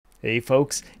Hey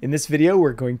folks, in this video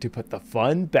we're going to put the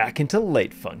fun back into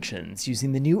light functions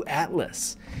using the new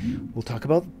Atlas. We'll talk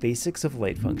about basics of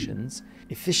light functions,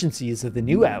 efficiencies of the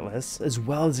new Atlas, as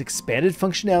well as expanded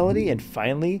functionality, and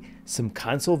finally some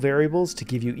console variables to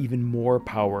give you even more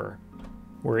power.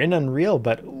 We're in Unreal,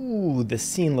 but ooh, the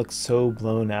scene looks so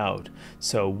blown out.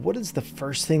 So what is the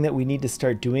first thing that we need to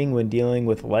start doing when dealing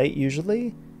with light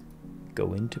usually?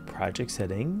 Go into project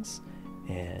settings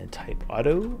and type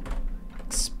auto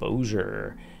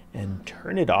exposure and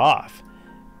turn it off.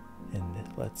 And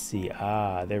let's see,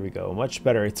 there we go, much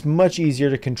better. It's much easier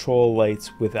to control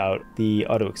lights without the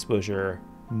auto exposure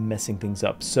messing things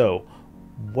up. So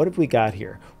what have we got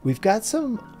here? We've got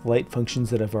some light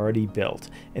functions that I've already built.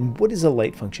 And what is a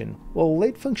light function? Well, a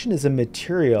light function is a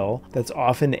material that's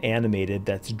often animated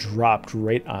that's dropped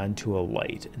right onto a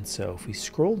light. And so if we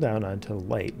scroll down onto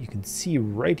light, you can see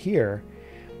right here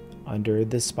under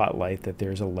the spotlight that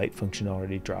there's a light function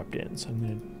already dropped in. So I'm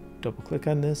going to double click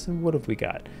on this, and what have we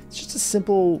got? It's just a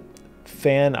simple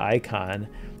fan icon.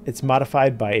 It's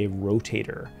modified by a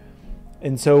rotator.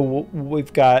 And so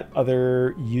we've got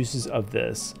other uses of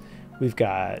this. We've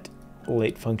got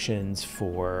light functions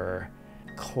for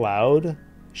cloud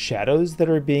shadows that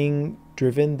are being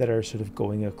driven, that are sort of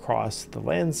going across the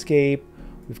landscape.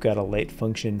 We've got a light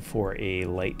function for a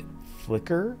light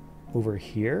flicker over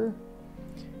here.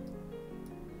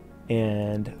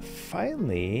 And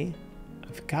finally,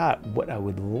 I've got what I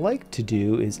would like to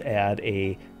do is add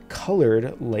a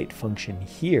colored light function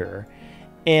here.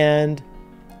 And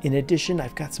in addition,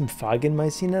 I've got some fog in my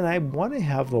scene, and I want to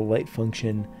have the light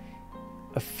function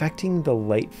affecting the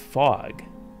light fog,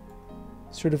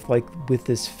 sort of like with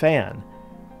this fan.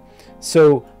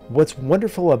 So what's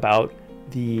wonderful about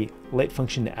the light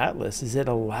function Atlas is it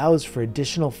allows for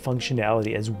additional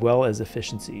functionality as well as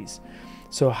efficiencies.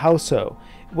 So how so?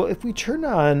 Well, if we turn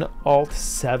on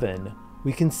Alt-7,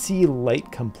 we can see light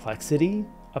complexity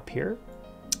up here.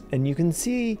 And you can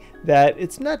see that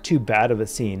it's not too bad of a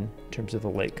scene in terms of the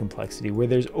light complexity. Where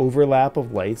there's overlap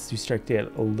of lights, you start to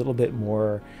get a little bit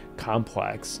more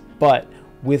complex. But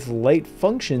with light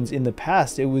functions in the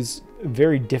past, it was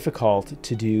very difficult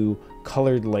to do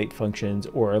colored light functions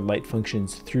or light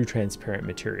functions through transparent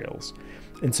materials.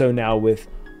 And so now with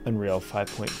Unreal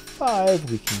 5.5,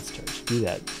 we can start to do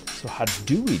that. So how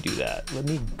do we do that? Let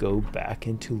me go back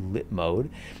into lit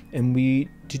mode. And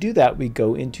to do that, we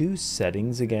go into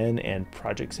settings again and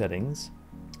project settings.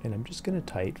 And I'm just going to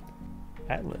type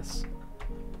Atlas.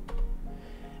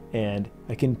 And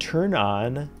I can turn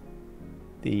on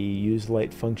the use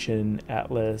light function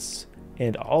Atlas,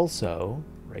 and also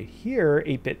right here,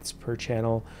 8 bits per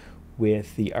channel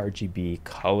with the RGB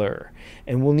color.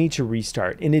 And we'll need to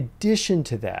restart. In addition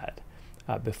to that,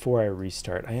 before I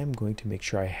restart, I am going to make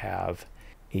sure I have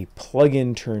a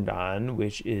plugin turned on,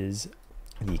 which is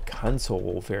the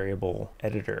console variable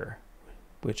editor,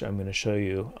 which I'm going to show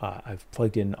you. I've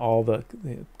plugged in all the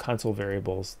console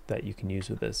variables that you can use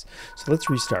with this. So let's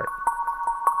restart.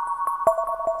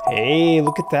 Hey,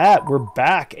 look at that. We're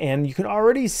back, and you can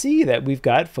already see that we've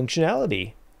got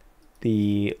functionality.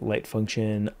 The light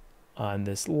function on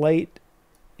this light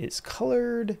is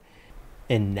colored,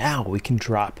 and now we can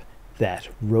drop that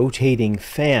rotating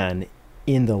fan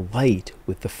in the light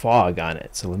with the fog on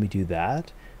it. So let me do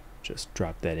that. Just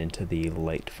drop that into the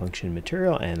light function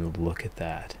material, and look at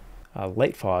that.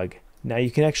 Light fog. Now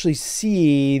you can actually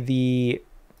see the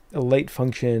light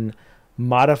function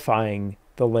modifying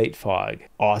the light fog.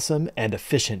 Awesome and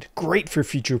efficient. Great for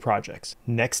future projects.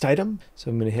 Next item. So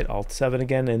I'm going to hit Alt-7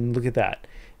 again, and look at that.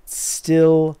 It's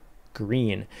still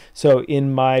green. So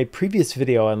in my previous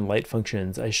video on light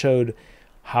functions, I showed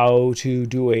how to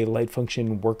do a light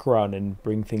function workaround and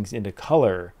bring things into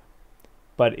color,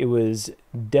 but it was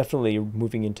definitely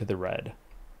moving into the red.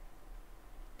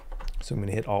 So I'm going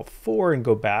to hit Alt-4 and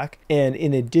go back. And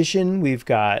in addition, we've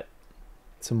got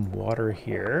some water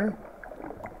here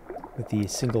with the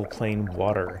single plane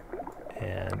water.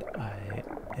 And I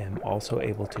am also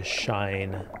able to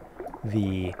shine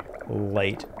the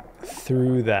light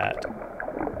through that.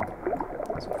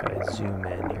 So if I zoom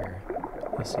in here,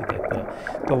 you'll see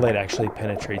that the light actually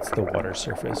penetrates the water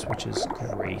surface, which is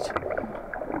great.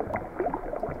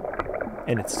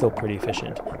 And it's still pretty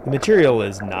efficient. The material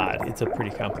is not. It's a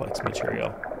pretty complex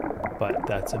material, but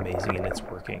that's amazing, and it's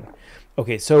working.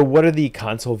 Okay, so what are the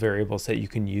console variables that you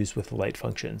can use with light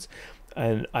functions?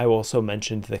 And I also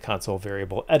mentioned the console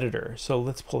variable editor. So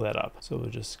let's pull that up. So we'll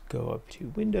just go up to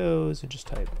Windows and just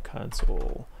type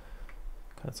console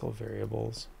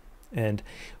variables. And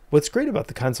what's great about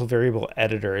the console variable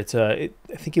editor, I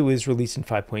think it was released in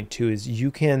 5.2, is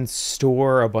you can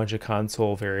store a bunch of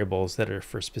console variables that are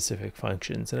for specific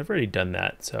functions. And I've already done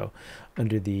that. So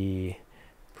under the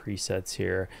presets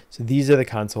here, so these are the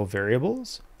console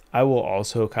variables. I will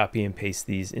also copy and paste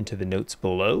these into the notes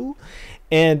below.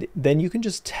 And then you can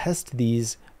just test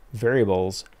these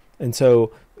variables. And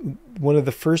so one of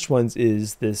the first ones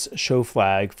is this show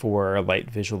flag for light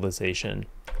visualization.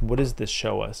 What does this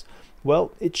show us?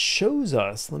 Well, it shows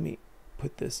us, let me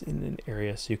put this in an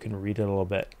area so you can read it a little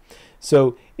bit.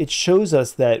 So it shows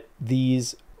us that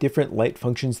these different light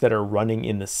functions that are running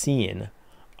in the scene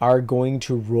are going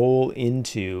to roll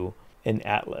into an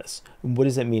atlas. And what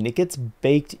does that mean? It gets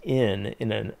baked in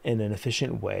an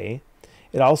efficient way.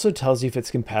 It also tells you if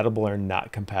it's compatible or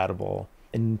not compatible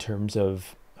in terms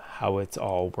of how it's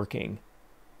all working.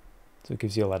 So it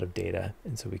gives you a lot of data.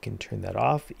 And so we can turn that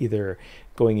off, either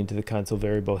going into the console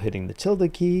variable, hitting the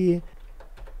tilde key,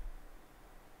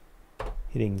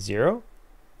 hitting 0.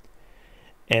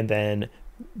 And then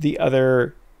the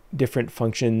other different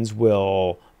functions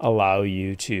will allow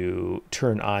you to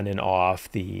turn on and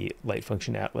off the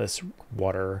LightFunctionAtlas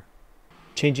water.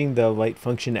 Changing the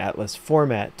LightFunctionAtlas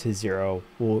format to 0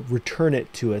 will return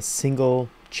it to a single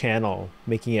channel,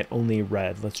 making it only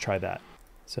red. Let's try that.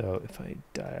 So if I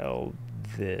dial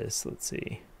this, let's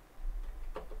see.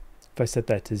 If I set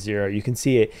that to 0, you can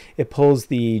see it pulls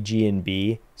the G and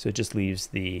B, so it just leaves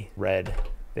the red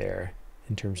there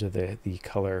in terms of the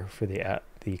color for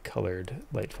the colored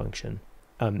light function.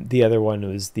 The other one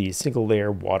was the single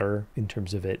layer water in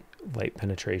terms of light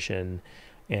penetration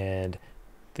and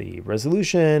the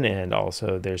resolution, and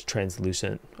also there's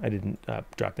translucent. I didn't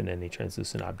drop in any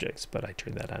translucent objects, but I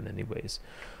turned that on anyways.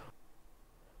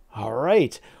 All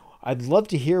right, I'd love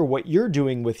to hear what you're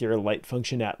doing with your light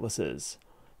function atlases.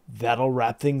 That'll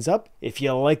wrap things up. If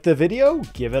you like the video,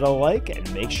 give it a like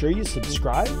and make sure you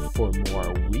subscribe for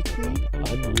more weekly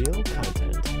Unreal content.